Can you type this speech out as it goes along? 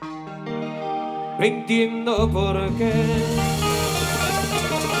no entiendo por qué.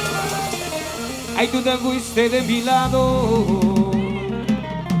 Ay, tú te fuiste de mi lado,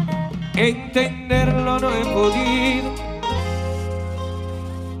 entenderlo no he podido.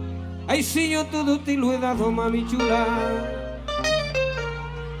 Ay, si yo todo te lo he dado, mami chula,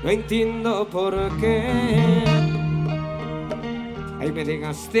 no entiendo por qué. Ay, me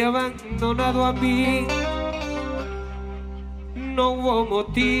dejaste abandonado a mí, no hubo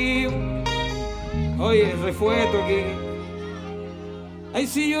motivo. Oye, refuerzo aquí. Ay,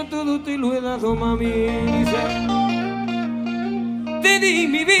 si yo todo te lo he dado, mami. Te di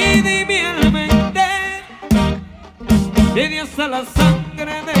mi vida y mi alma entera, te di hasta la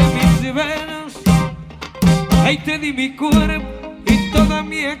sangre de mis venas. Ay, te di mi cuerpo y toda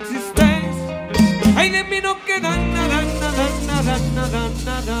mi existencia. Ay, de mí no queda nada, nada, nada, nada,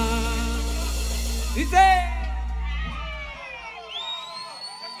 nada. Dice.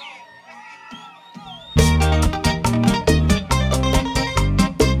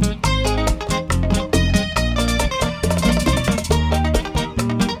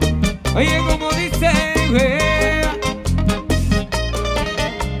 Oye, como dice,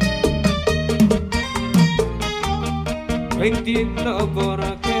 no entiendo por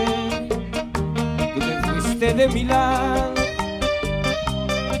qué tú te fuiste de mi lado,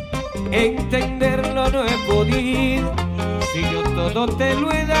 entenderlo no he podido, si yo todo te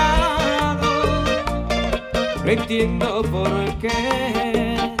lo he dado. No entiendo por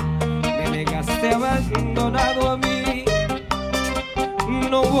qué me dejaste abandonado a mí,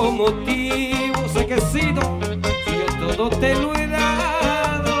 no hubo motivo, sé que he sido, si yo todo te lo he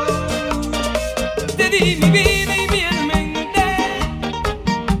dado. Te di mi vida y mi alma entera,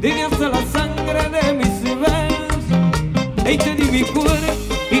 te di hasta la sangre de mis venas. Y te di mi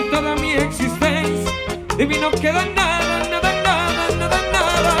cuerpo y toda mi existencia, de mí no queda nada, nada, nada, nada,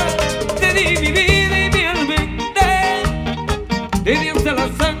 nada. Te di mi vida y mi alma entera, te di hasta la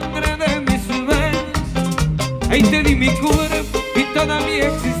sangre de mis venas. Ahí te di mi cuerpo y toda mi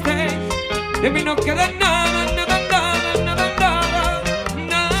existencia, de mí no queda nada, nada, nada, nada, nada,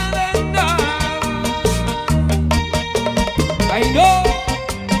 nada, nada. ¡Ay, no!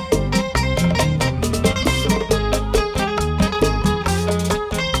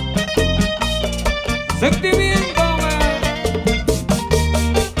 Sentimiento,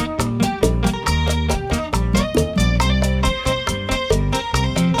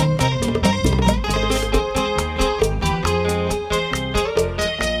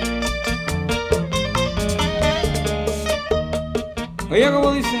 oye,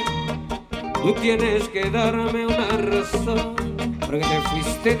 como dice, tú tienes que darme una razón porque te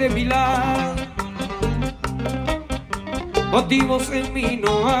fuiste de mi lado. Motivos en mí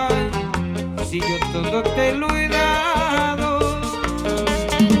no hay, si yo todo te lo he dado.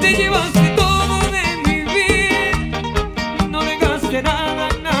 Te llevaste todo de mi vida, no dejaste nada,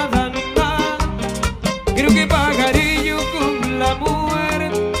 nada, nada. Creo que pagaré yo con la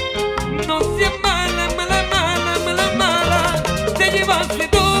muerte, no seas mala, mala, mala, mala, mala. Te llevaste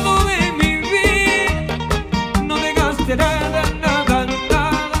todo de mi vida, no dejaste nada, nada,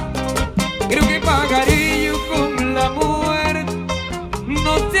 nada. Creo que pagaré yo con la muerte,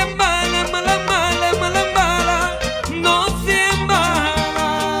 no seas mala, mala, mala, mala, mala, no seas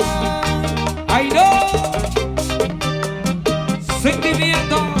mala. Ay, no,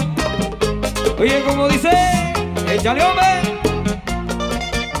 sentimiento. Oye, como dice, échale, hombre.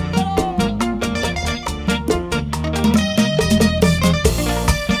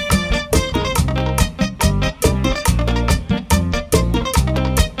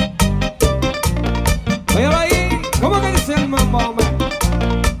 Óyalo ahí, ¿cómo que dice el mambo, hombre?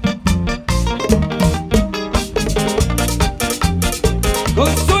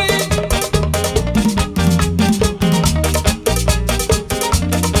 Con swing.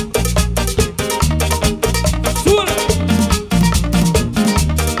 Súbele.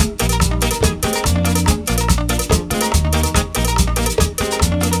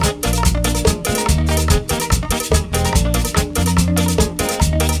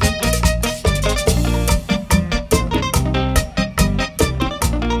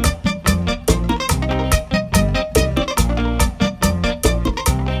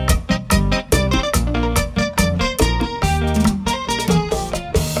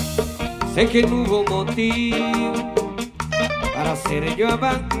 Sé que no hubo motivo para ser yo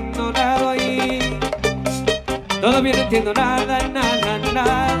abandonado ahí. Todavía no entiendo nada, nada,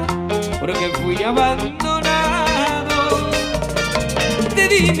 nada, porque fui abandonado. Te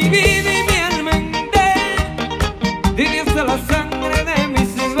di mi vida y mi alma entera, te di hasta la sangre de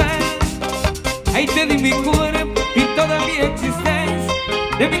mis venas. Ahí te di mi cuerpo y toda mi existencia,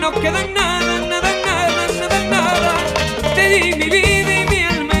 de mí no queda nada, nada, te di mi vida y mi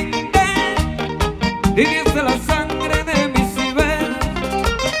alma entera, te di hasta la